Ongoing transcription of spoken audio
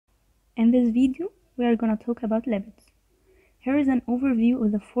In this video, we are going to talk about lipids. Here is an overview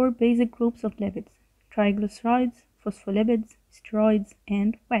of the four basic groups of lipids: triglycerides, phospholipids, steroids,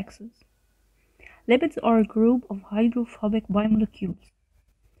 and waxes. Lipids are a group of hydrophobic biomolecules.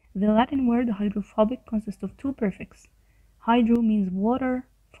 The Latin word hydrophobic consists of two prefixes. Hydro means water,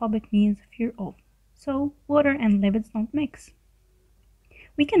 phobic means fear of. So, water and lipids don't mix.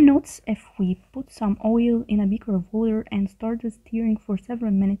 We can notice if we put some oil in a beaker of water and start stirring for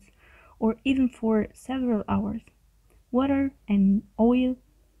several minutes or even for several hours, water and oil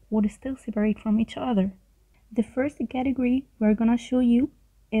would still separate from each other. The first category we're gonna show you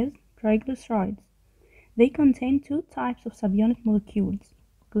is triglycerides. They contain two types of subunit molecules,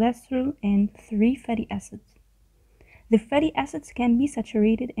 glycerol and 3 fatty acids. The fatty acids can be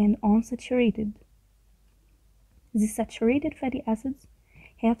saturated and unsaturated. The saturated fatty acids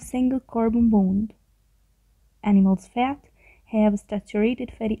have single carbon bond. Animals' fat have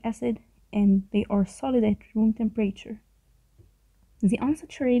saturated fatty acid and they are solid at room temperature. The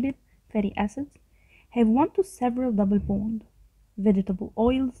unsaturated fatty acids have one to several double bonds. Vegetable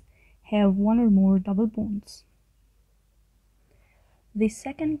oils have one or more double bonds. The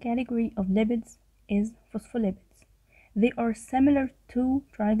second category of lipids is phospholipids. They are similar to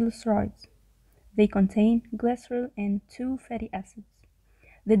triglycerides. They contain glycerol and 2 fatty acids.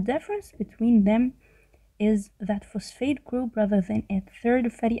 The difference between them is that phosphate group rather than a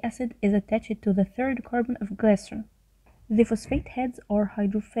third fatty acid is attached to the third carbon of glycerol. The phosphate heads are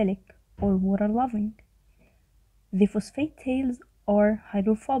hydrophilic or water-loving. The phosphate tails are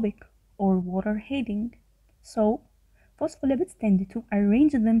hydrophobic or water-hating. So, phospholipids tend to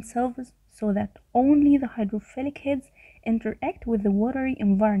arrange themselves so that only the hydrophilic heads interact with the watery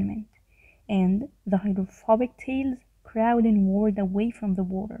environment, and the hydrophobic tails crowd inward away from the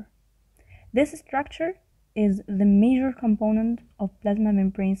water. This structure is the major component of plasma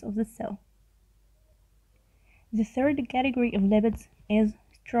membranes of the cell. The third category of lipids is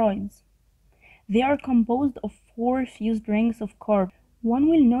steroids. They are composed of 4 fused rings of carbon. One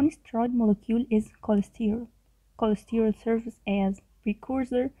well-known steroid molecule is cholesterol. Cholesterol serves as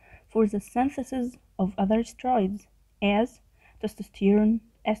precursor for the synthesis of other steroids as testosterone,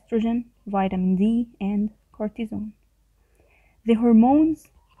 estrogen, vitamin D, and cortisone. The hormones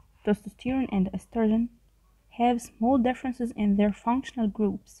testosterone and estrogen have small differences in their functional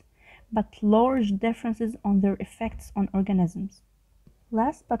groups, but large differences on their effects on organisms.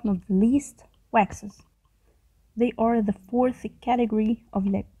 Last but not least, waxes. They are the fourth category of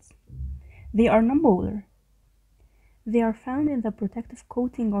lipids. They are nonpolar. They are found in the protective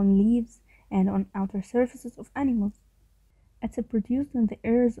coating on leaves and on outer surfaces of animals. It's produced in the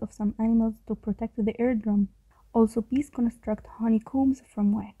ears of some animals to protect the eardrum. Also, bees construct honeycombs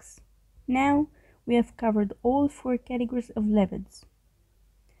from wax. Now, we have covered all 4 categories of lipids.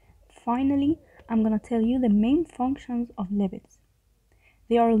 Finally, I'm going to tell you the main functions of lipids.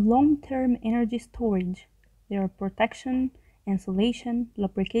 They are long-term energy storage. They are protection, insulation,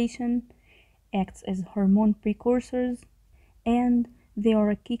 lubrication, acts as hormone precursors, and they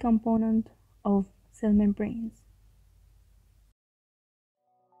are a key component of cell membranes.